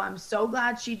show. I'm so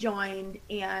glad she joined,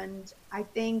 and I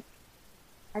think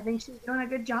she's doing a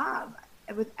good job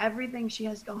with everything she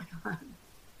has going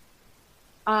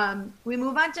on. We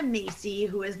move on to Macy,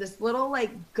 who is this little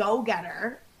like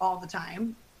go-getter all the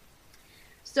time.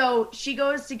 So she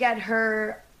goes to get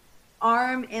her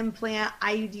arm implant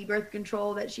IUD birth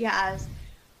control that she has,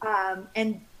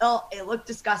 and it looked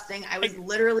disgusting. I was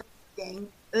literally thinking,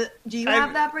 do you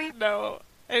have that, Brie? No,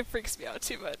 it freaks me out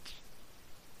too much.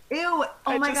 Ew!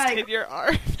 Oh my god! I just hit your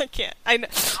arm. I can't. I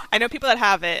know people that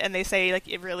have it, and they say like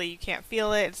it really, you can't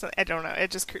feel it. I don't know. It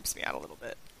just creeps me out a little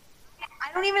bit.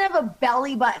 I don't even have a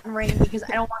belly button ring because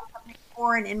I don't want something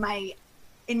foreign in my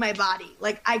body.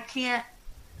 Like, I can't.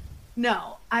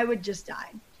 No, I would just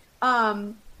die.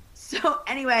 So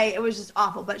anyway, it was just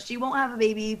awful. But she won't have a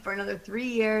baby for another 3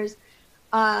 years,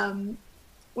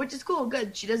 which is cool.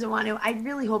 Good. She doesn't want to. I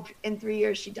really hope in 3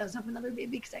 years she does have another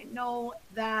baby, because I know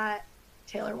that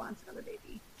Taylor wants another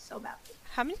baby so badly.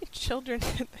 How many children?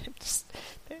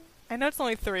 I know it's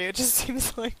only 3. It just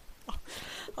seems like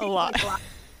a lot.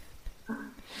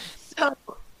 So,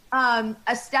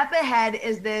 A Step Ahead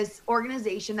is this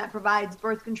organization that provides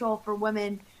birth control for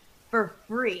women for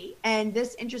free. And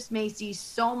this interests Macy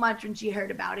so much when she heard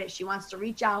about it. She wants to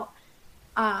reach out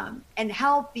and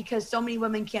help, because so many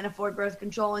women can't afford birth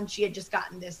control. And she had just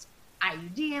gotten this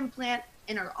IUD implant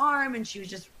in her arm, and she was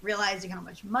just realizing how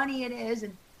much money it is.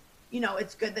 And,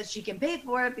 it's good that she can pay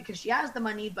for it because she has the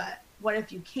money, but what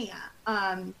if you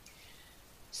can't?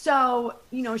 So,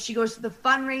 she goes to the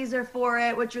fundraiser for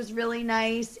it, which was really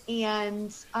nice.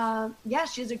 And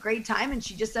she has a great time. And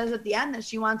she just says at the end that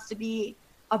she wants to be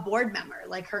a board member.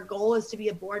 Like, her goal is to be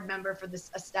a board member for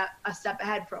this A Step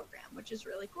Ahead program, which is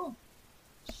really cool.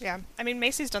 Yeah. I mean,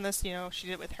 Macy's done this, she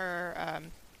did it with her.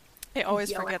 I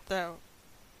always forget the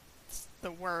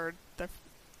word. The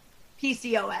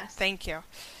PCOS. Thank you.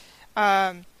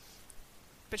 But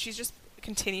she's just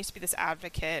continues to be this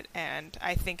advocate, and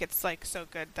I think it's like so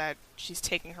good that she's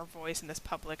taking her voice and this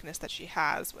publicness that she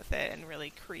has with it and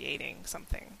really creating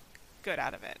something good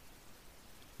out of it.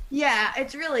 Yeah,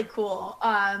 it's really cool.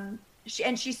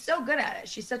 She's so good at it.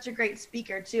 She's such a great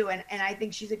speaker too, and I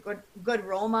think she's a good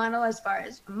role model as far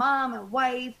as a mom, a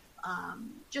wife,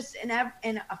 just and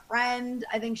a friend.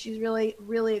 I think she's really,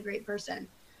 really a great person.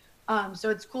 So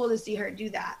it's cool to see her do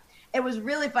that. It was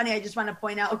really funny. I just want to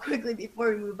point out quickly before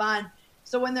we move on.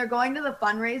 So when they're going to the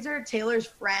fundraiser, Taylor's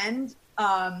friend,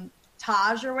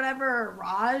 Taj or whatever, or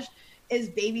Raj, is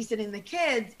babysitting the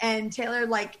kids, and Taylor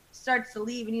like starts to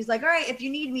leave, and he's like, all right, if you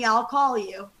need me, I'll call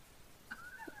you.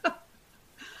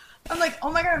 I'm like,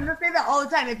 oh my God, I'm going to say that all the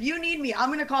time. If you need me, I'm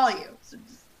going to call you. So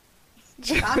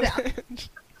just calm down.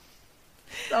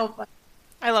 So funny.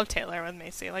 I love Taylor with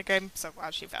Macy. Like, I'm so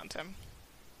glad she found him.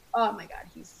 Oh my God,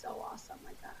 he's so awesome.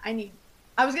 Like that.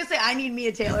 I was going to say I need me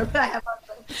a Taylor, but I have one.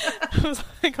 I was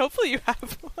like, hopefully you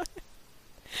have one.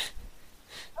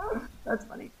 Oh, that's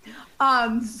funny.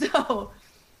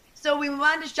 So we move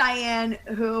on to Cheyenne,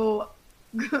 who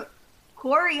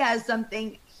Cory has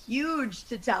something huge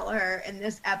to tell her in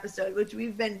this episode, which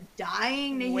we've been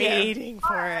dying to hear. Waiting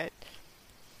for it.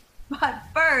 But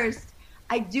first,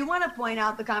 I do want to point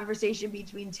out the conversation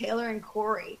between Taylor and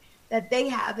Cory that they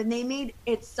have, and they made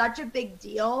it such a big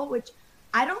deal, which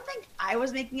I don't think I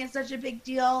was making it such a big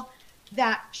deal,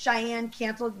 that Cheyenne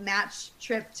canceled Matt's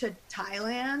trip to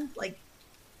Thailand. Like,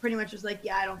 pretty much was like,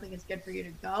 yeah, I don't think it's good for you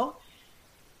to go.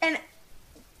 And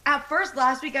at first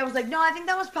last week I was like, no, I think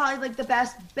that was probably like the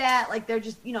best bet. Like, they're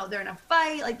just, they're in a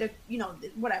fight, like they're,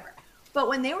 whatever. But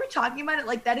when they were talking about it,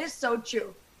 like, that is so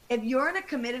true. If you're in a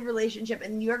committed relationship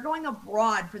and you're going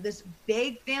abroad for this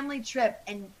big family trip,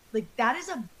 and like, that is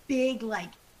a big, like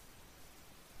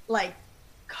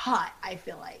cut, I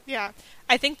feel like. Yeah.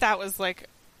 I think that was like,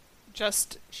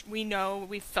 just, we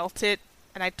felt it.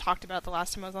 And I talked about it the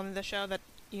last time I was on the show that,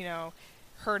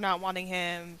 her not wanting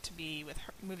him to be with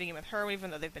her, moving in with her, even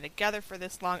though they've been together for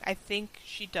this long. I think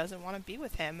she doesn't want to be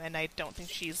with him, and I don't think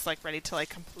she's like ready to like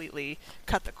completely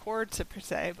cut the cord, to per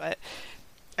se. But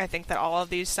I think that all of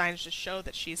these signs just show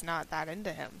that she's not that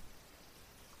into him.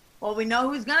 Well, we know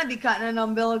who's gonna be cutting an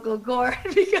umbilical cord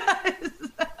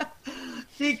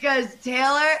because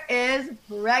Taylor is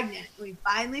pregnant. We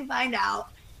finally find out.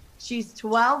 She's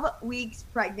 12 weeks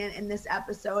pregnant in this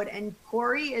episode, and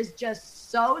Cory is just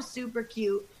so super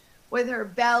cute with her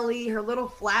belly, her little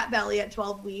flat belly at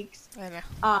 12 weeks. I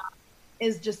know.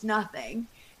 Is just nothing.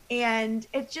 And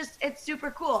it's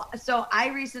super cool. So I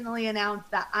recently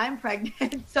announced that I'm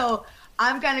pregnant, so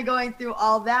I'm kind of going through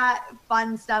all that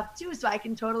fun stuff too, so I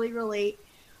can totally relate.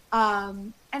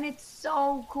 And it's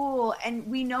so cool. And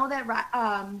we know that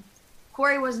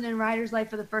Cory wasn't in Ryder's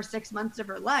life for the first 6 months of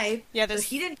her life. Yeah, so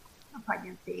he didn't the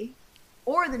pregnancy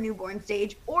or the newborn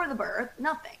stage or the birth,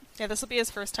 nothing. Yeah, this will be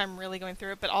his first time really going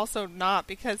through it, but also not,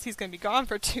 because he's going to be gone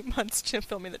for 2 months to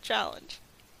filming the challenge.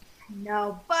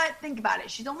 No, but think about it.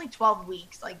 She's only 12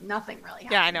 weeks. Like, nothing really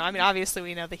happened. Yeah, I know. I mean, obviously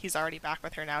we know that he's already back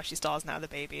with her now. She still has now the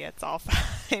baby. It's all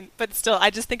fine. But still, I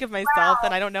just think of myself,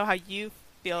 and I don't know how you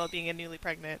feel being a newly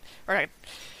pregnant.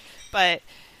 But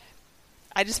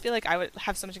I just feel like I would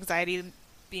have so much anxiety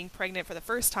being pregnant for the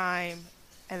first time.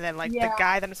 And then, like, the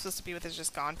guy that I'm supposed to be with is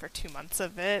just gone for 2 months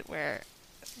of it, where,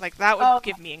 like, that would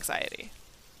give me anxiety.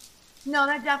 No,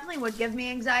 that definitely would give me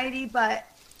anxiety, but...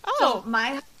 Oh, so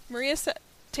Maria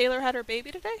Taylor had her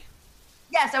baby today?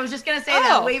 Yes, I was just going to say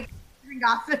that. Wait for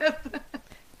gossip.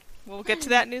 We'll get to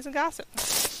that news and gossip.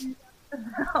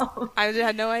 I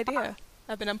had no idea.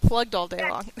 I've been unplugged all day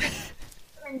long.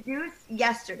 Induced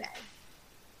yesterday.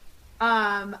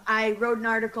 I wrote an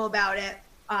article about it.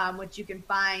 Which you can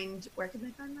find, where can they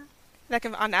find that? That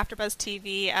can on AfterBuzz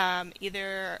TV,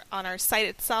 either on our site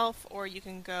itself, or you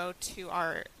can go to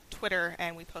our Twitter,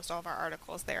 and we post all of our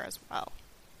articles there as well.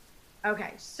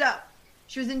 Okay, so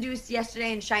she was induced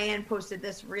yesterday, and Cheyenne posted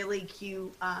this really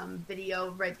cute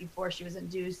video right before she was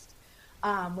induced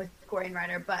with Cory and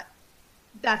Ryder, but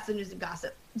that's the news and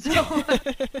gossip. So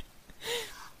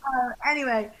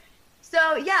anyway.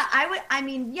 So, yeah,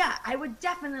 I would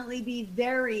definitely be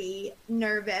very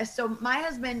nervous. So my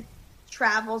husband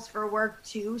travels for work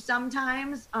too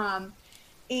sometimes.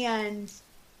 And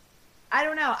I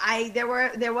don't know,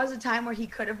 there was a time where he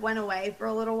could have went away for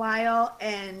a little while,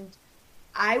 and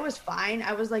I was fine.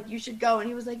 I was like, you should go. And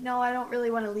he was like, no, I don't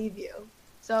really want to leave you.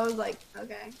 So I was like,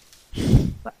 okay.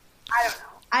 But I don't know.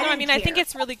 I think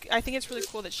it's really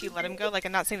cool that she let him go. Like,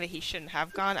 I'm not saying that he shouldn't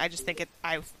have gone. I just think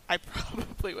I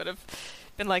probably would have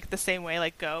been like the same way,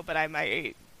 like, go, but I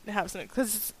might have something,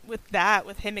 because with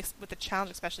him, with the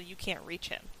challenge especially, you can't reach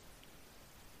him.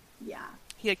 Yeah.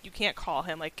 You can't call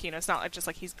him, like, it's not like just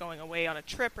like he's going away on a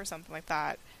trip or something like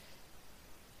that.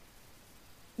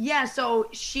 Yeah. So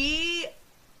she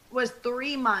was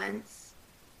 3 months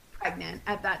pregnant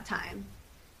at that time.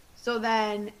 So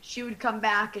then she would come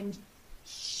back, and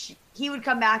he would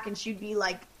come back, and she'd be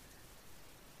like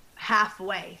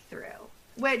halfway through,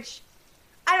 which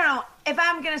I don't know if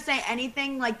I'm going to say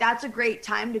anything, like, that's a great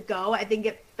time to go. I think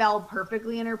it fell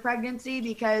perfectly in her pregnancy,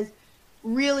 because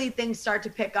really things start to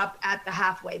pick up at the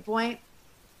halfway point.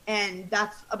 And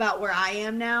that's about where I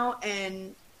am now.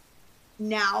 And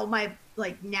now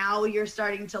now you're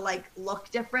starting to like look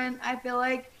different, I feel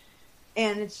like.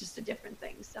 And it's just a different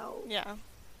thing. So yeah,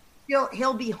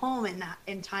 he'll be home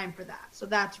in time for that. So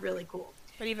that's really cool.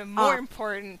 But even more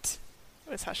important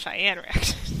was how Cheyenne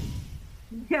reacted.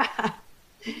 Yeah.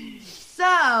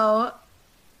 So,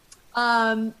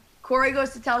 Cory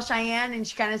goes to tell Cheyenne, and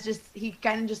he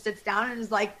kind of just sits down and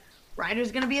is like,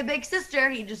 Ryder's going to be a big sister.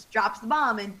 He just drops the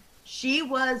bomb. And she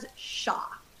was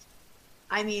shocked.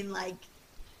 I mean, like,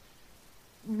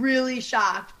 really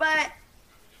shocked, but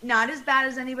not as bad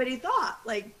as anybody thought.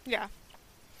 Like, yeah.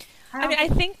 I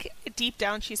think deep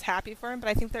down she's happy for him, but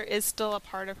I think there is still a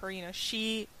part of her,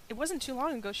 it wasn't too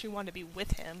long ago she wanted to be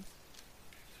with him.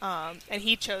 And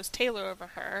he chose Taylor over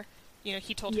her.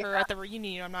 He told her at the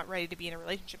reunion, I'm not ready to be in a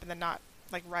relationship, and then not,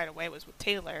 like, right away was with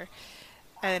Taylor.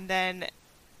 And then,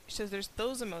 so there's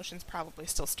those emotions probably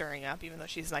still stirring up, even though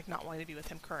she's, like, not wanting to be with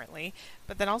him currently.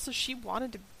 But then also she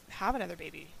wanted to have another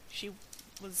baby. She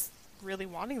was really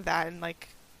wanting that, and, like,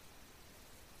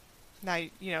 now,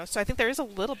 so I think there is a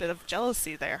little bit of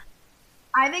jealousy there.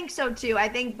 I think so, too.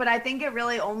 But I think it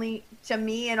really only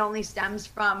stems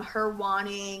from her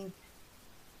wanting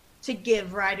to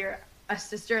give Ryder a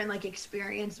sister and like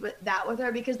experience with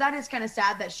her, because that is kind of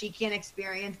sad that she can't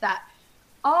experience that.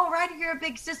 Oh, Ryder, you're a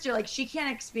big sister. Like, she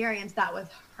can't experience that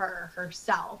with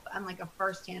herself on like a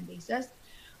firsthand basis.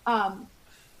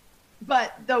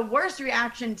 But the worst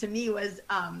reaction to me was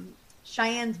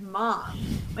Cheyenne's mom,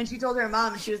 when she told her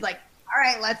mom, and she was like, all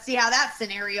right, let's see how that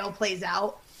scenario plays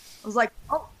out. I was like,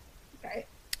 oh, okay.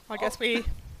 Well,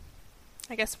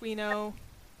 I guess we know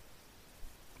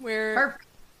where. Perfect.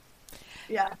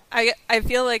 Yeah. I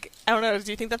feel like, I don't know, do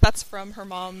you think that that's from her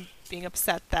mom being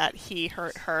upset that he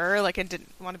hurt her, like, and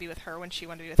didn't want to be with her when she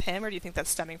wanted to be with him, or do you think that's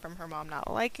stemming from her mom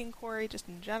not liking Cory just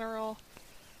in general?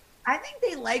 I think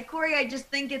they like Cory. I just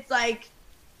think it's like,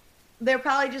 they're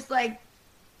probably just like,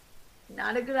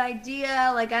 not a good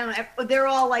idea. Like, I don't know. They're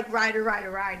all like Ryder.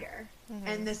 Mm-hmm.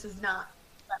 And this is not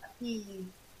going to be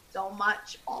so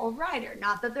much all Ryder.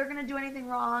 Not that they're going to do anything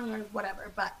wrong or whatever,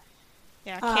 but.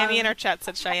 Yeah, Cammie in our chat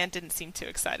said Cheyenne didn't seem too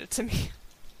excited to me.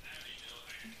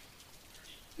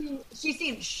 She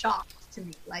seemed shocked to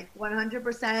me, like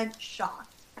 100%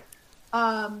 shocked.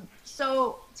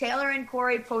 So Taylor and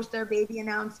Cory post their baby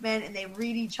announcement, and they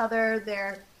read each other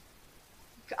their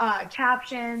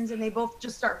captions, and they both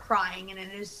just start crying, and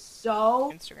it is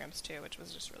so Instagrams too, which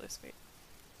was just really sweet.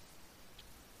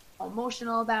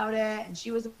 Emotional about it, and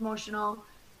she was emotional.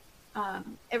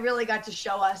 It really got to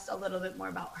show us a little bit more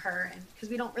about her, and because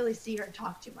we don't really see her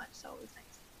talk too much, so it was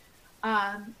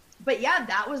nice. But yeah,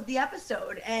 that was the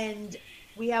episode, and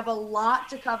we have a lot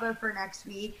to cover for next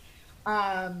week.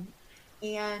 And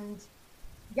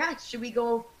yeah, should we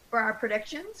go for our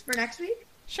predictions for next week?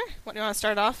 Sure. What do you want to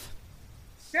start off?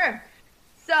 Sure.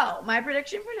 So my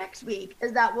prediction for next week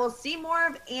is that we'll see more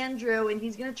of Andrew, and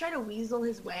he's going to try to weasel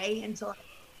his way into like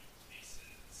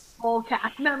whole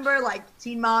cast member, like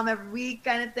Teen Mom every week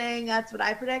kind of thing. That's what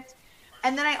I predict.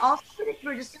 And then I also predict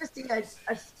we're just going to see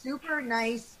a super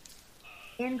nice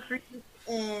increase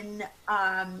in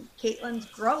Caitlin's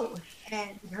growth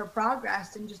and her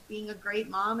progress and just being a great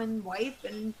mom and wife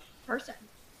and person.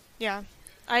 Yeah,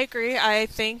 I agree. I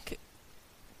think,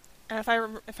 and if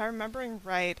I'm remembering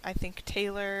right, I think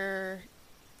Taylor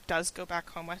does go back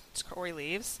home once Cory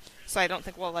leaves. So I don't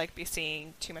think we'll like be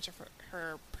seeing too much of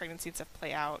her pregnancy stuff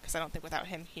play out, because I don't think without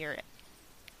him here,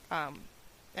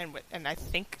 and I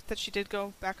think that she did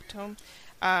go back to home.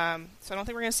 So I don't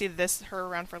think we're gonna see her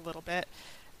around for a little bit.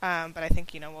 But I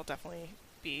think we'll definitely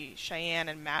be Cheyenne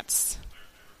and Matt's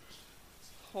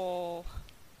whole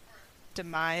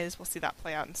demise. We'll see that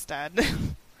play out instead.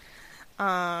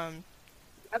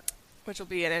 Which will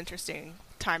be an interesting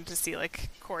time to see, like,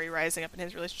 Cory rising up in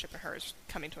his relationship and hers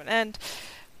coming to an end.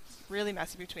 Really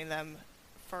messy between them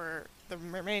for the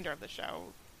remainder of the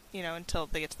show, until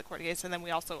they get to the court case. And then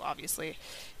we also obviously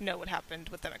know what happened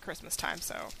with them at Christmas time,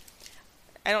 so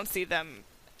I don't see them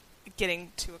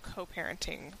getting to a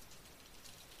co-parenting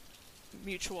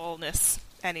mutualness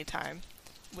anytime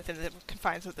within the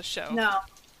confines of the show. No.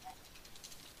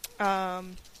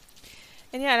 And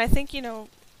yeah, and I think,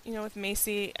 with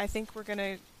Macy, I think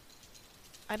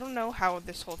I don't know how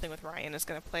this whole thing with Ryan is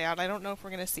going to play out. I don't know if we're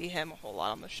going to see him a whole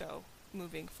lot on the show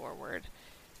moving forward.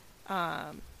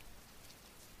 I'm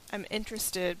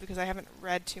interested, because I haven't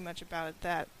read too much about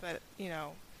that, but,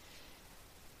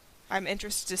 I'm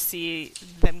interested to see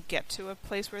them get to a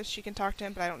place where she can talk to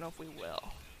him, but I don't know if we will.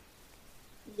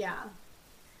 Yeah.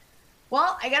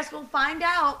 Well, I guess we'll find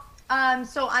out.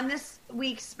 So on this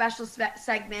week's special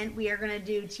segment, we are going to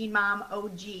do Teen Mom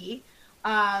OG,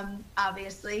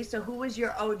 obviously. So who was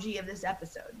your OG of this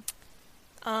episode?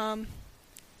 I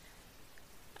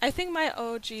think my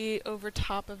OG over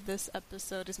top of this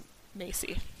episode is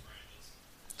Macy.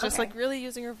 Just like really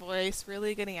using her voice,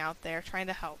 really getting out there, trying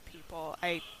to help people.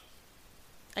 I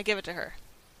give it to her.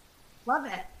 Love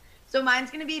it. So mine's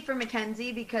going to be for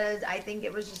Mackenzie because I think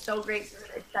it was just so great to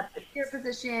accept the peer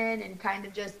position and kind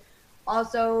of just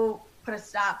also put a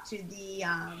stop to the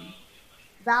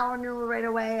vow renewal right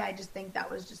away. I just think that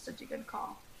was just such a good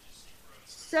call.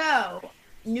 So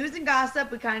news and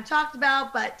gossip we kind of talked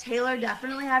about, but Taylor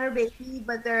definitely had her baby,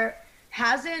 but there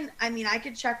hasn't, I mean, I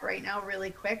could check right now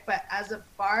really quick, but as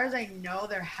far as I know,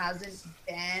 there hasn't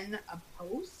been a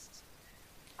post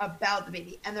about the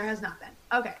baby, and there has not been.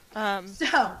 Okay.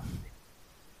 So.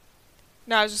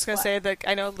 No, I was just going to say that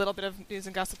I know a little bit of news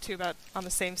and gossip, too, about on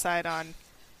the same side on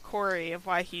Cory of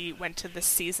why he went to this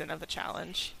season of the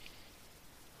challenge.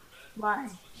 Why?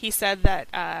 He said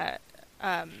that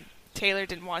Taylor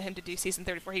didn't want him to do season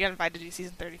 34. He got invited to do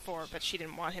season 34, but she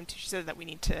didn't want him to. She said that we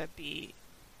need to be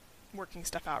working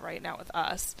stuff out right now with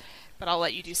us, but I'll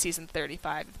let you do season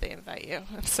 35 if they invite you.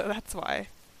 So that's why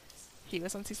he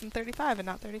was on season 35 and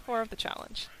not 34 of the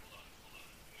challenge.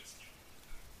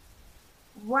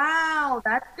 Wow,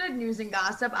 that's good news and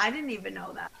gossip. I didn't even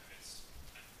know that.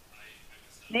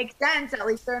 Makes sense. At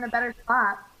least they're in a better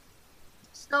spot.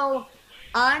 So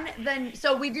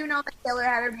we do know that Taylor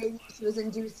had her baby. She was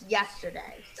induced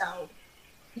yesterday. So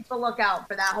keep a lookout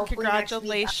for that. Hopefully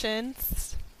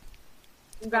Congratulations.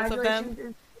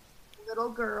 Congratulations, little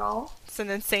girl. It's an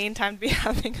insane time to be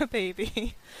having a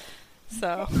baby.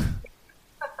 So.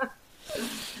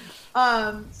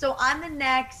 So on the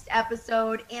next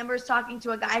episode, Amber's talking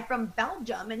to a guy from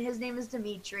Belgium, and his name is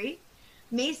Dimitri.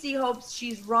 Macy hopes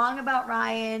she's wrong about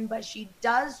Ryan, but she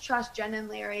does trust Jen and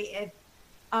Larry.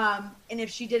 And if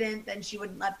she didn't, then she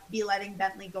wouldn't be letting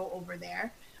Bentley go over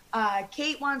there.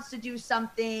 Kate wants to do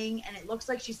something, and it looks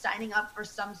like she's signing up for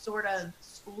some sort of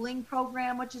schooling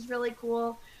program, which is really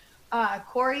cool.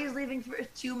 Cory is leaving for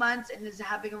 2 months and is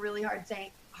having a really hard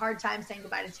time saying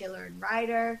goodbye to Taylor and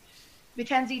Ryder.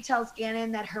 Mackenzie tells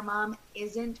Gannon that her mom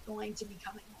isn't going to be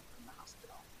coming home from the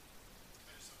hospital.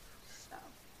 So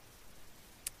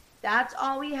that's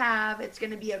all we have. It's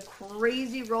going to be a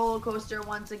crazy roller coaster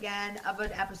once again of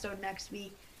an episode next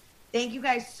week. Thank you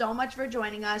guys so much for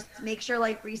joining us. Make sure,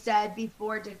 like we said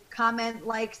before, to comment,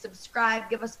 like, subscribe,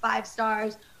 give us 5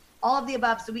 stars, all of the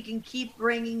above, so we can keep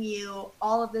bringing you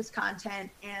all of this content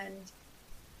and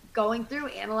going through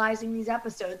analyzing these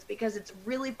episodes, because it's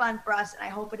really fun for us, and I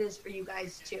hope it is for you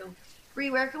guys too. Bree,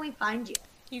 where can we find you?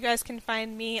 You guys can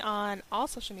find me on all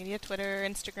social media, Twitter,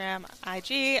 Instagram,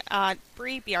 IG,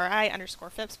 Bree,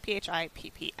 BRI_Phipps,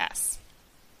 PHIPPS.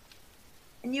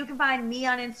 And you can find me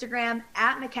on Instagram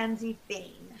at Mackenzie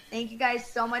Fain. Thank you guys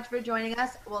so much for joining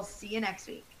us. We'll see you next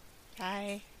week.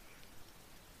 Bye.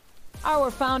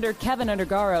 Our founder, Kevin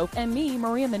Undergaro, and me,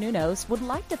 Maria Menounos, would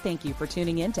like to thank you for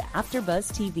tuning in to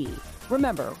AfterBuzz TV.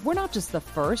 Remember, we're not just the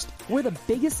first, we're the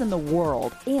biggest in the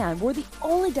world, and we're the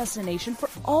only destination for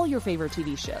all your favorite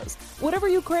TV shows. Whatever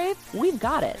you crave, we've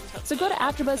got it. So go to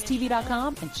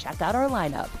AfterBuzzTV.com and check out our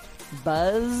lineup.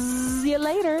 Buzz you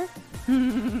later.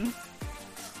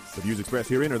 The views expressed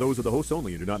herein are those of the hosts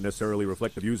only and do not necessarily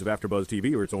reflect the views of AfterBuzz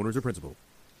TV or its owners or principal.